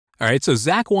All right, so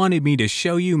Zach wanted me to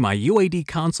show you my UAD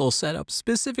console setup,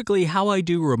 specifically how I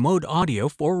do remote audio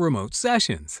for remote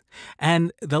sessions.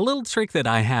 And the little trick that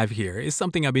I have here is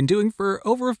something I've been doing for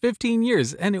over 15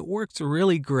 years, and it works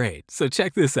really great. So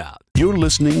check this out. You're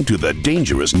listening to The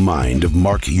Dangerous Mind of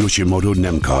Mark Yoshimoto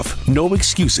Nemkov. No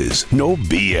excuses, no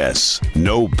BS,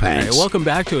 no pants. All right, welcome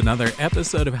back to another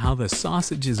episode of How the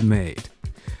Sausage is Made.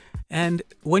 And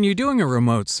when you're doing a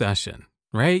remote session,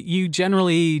 right, you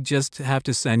generally just have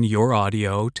to send your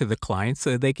audio to the client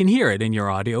so they can hear it, and your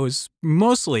audio is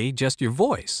mostly just your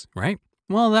voice, right?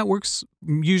 Well, that works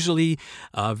usually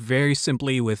very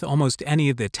simply with almost any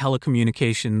of the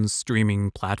telecommunications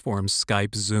streaming platforms,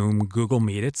 Skype, Zoom, Google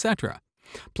Meet, etc.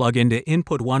 Plug into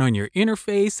input 1 on your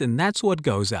interface, and that's what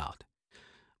goes out.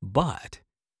 But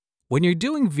when you're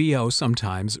doing VO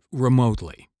sometimes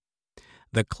remotely,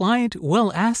 the client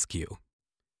will ask you,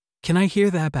 "Can I hear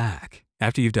that back?"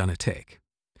 after you've done a take.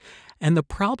 And the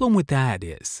problem with that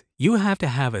is you have to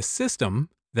have a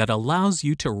system that allows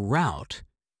you to route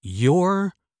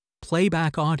your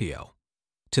playback audio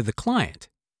to the client.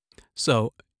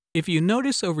 So if you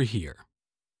notice over here,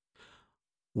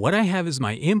 what I have is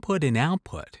my input and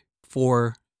output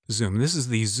for Zoom. This is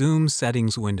the Zoom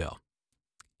settings window.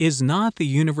 Is not the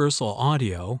universal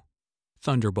audio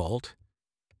Thunderbolt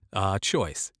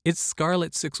choice. It's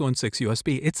Scarlett 616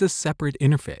 USB. It's a separate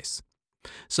interface.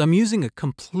 So I'm using a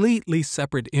completely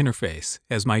separate interface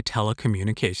as my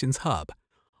telecommunications hub.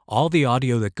 All the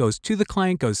audio that goes to the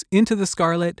client goes into the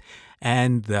Scarlett,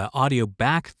 and the audio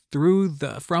back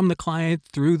from the client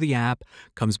through the app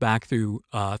comes back through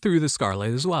the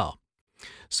Scarlett as well.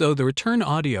 So the return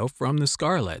audio from the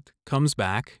Scarlett comes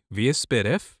back via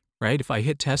SPDIF, right? If I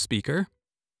hit test speaker,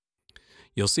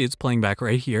 you'll see it's playing back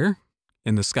right here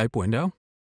in the Skype window.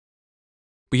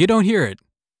 But you don't hear it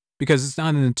because it's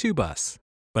not in the 2-bus,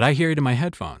 but I hear it in my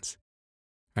headphones.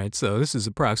 All right, so this is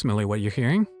approximately what you're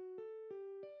hearing.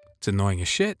 It's annoying as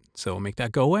shit, so we'll make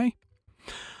that go away.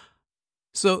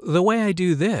 So the way I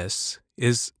do this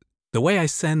is the way I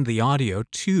send the audio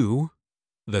to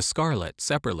the Scarlett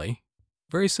separately.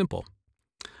 Very simple.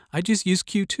 I just use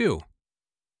Q2.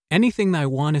 Anything that I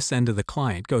want to send to the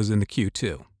client goes into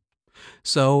Q2.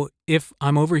 So if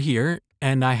I'm over here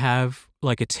and I have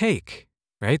like a take,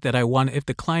 right, that I want, if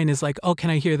the client is like, "Oh,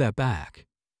 can I hear that back?"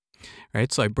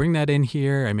 Right, so I bring that in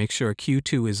here, I make sure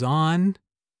Q2 is on,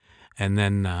 and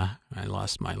then I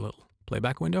lost my little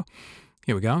playback window.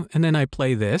 Here we go. And then I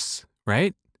play this,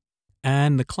 right,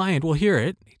 and the client will hear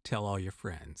it. "Tell all your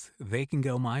friends, they can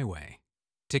go my way.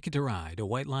 Ticket to ride, a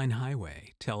white line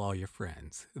highway. Tell all your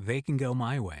friends, they can go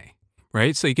my way."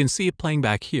 Right, so you can see it playing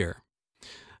back here.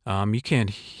 You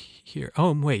can't hear,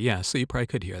 oh, wait, yeah, so you probably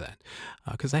could hear that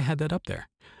because I had that up there.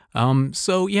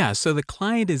 So the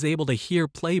client is able to hear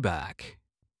playback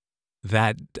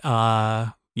that,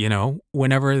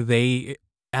 whenever they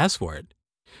ask for it.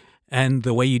 And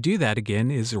the way you do that, again,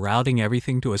 is routing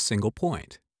everything to a single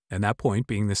point. And that point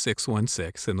being the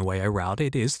 616, and the way I route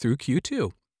it is through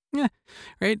Q2. Yeah,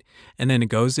 right? And then it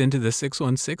goes into the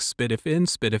 616, SPDIF in,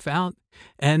 SPDIF out,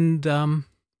 and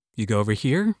you go over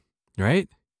here, right?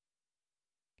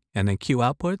 And then Q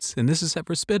outputs, and this is set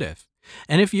for SPDIF.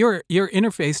 And if your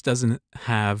interface doesn't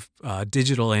have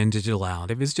digital in, digital out,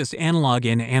 if it's just analog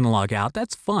in, analog out,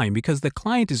 that's fine because the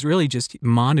client is really just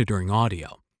monitoring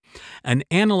audio. An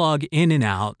analog in and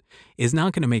out is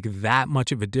not going to make that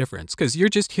much of a difference because you're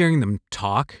just hearing them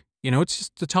talk. It's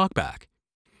just a talk back.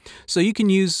 So you can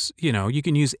use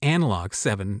analog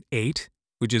 7, 8,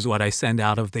 which is what I send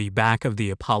out of the back of the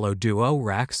Apollo Duo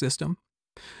rack system.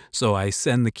 So I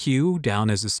send the Q down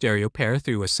as a stereo pair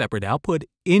through a separate output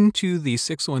into the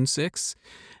 616,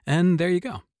 and there you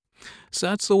go. So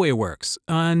that's the way it works.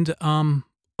 And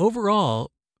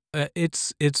overall,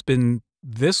 it's been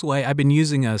this way. I've been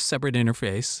using a separate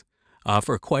interface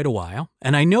for quite a while,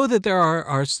 and I know that there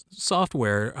are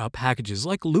software packages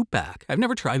like Loopback. I've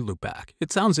never tried Loopback.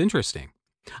 It sounds interesting.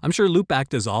 I'm sure Loopback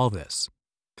does all this.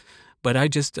 But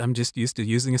I'm just used to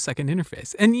using a second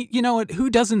interface. And you know what? Who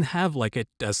doesn't have like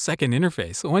a second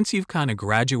interface? So once you've kind of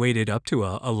graduated up to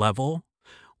a level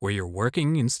where you're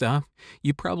working and stuff,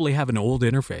 you probably have an old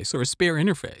interface or a spare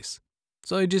interface.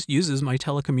 So I just uses my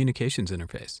telecommunications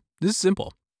interface. This is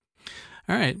simple.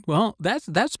 All right. Well,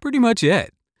 that's pretty much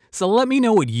it. So let me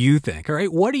know what you think. All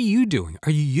right. What are you doing?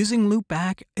 Are you using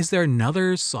Loopback? Is there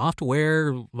another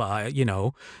software,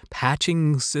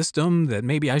 patching system that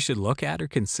maybe I should look at or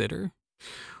consider?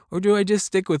 Or do I just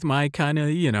stick with my kind of,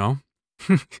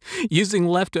 using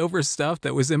leftover stuff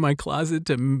that was in my closet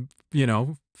to,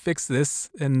 fix this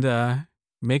and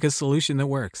make a solution that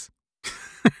works?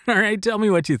 All right. Tell me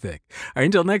what you think. All right.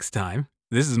 Until next time,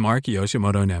 This is Mark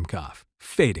Yoshimoto Nemkov,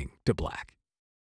 fading to black.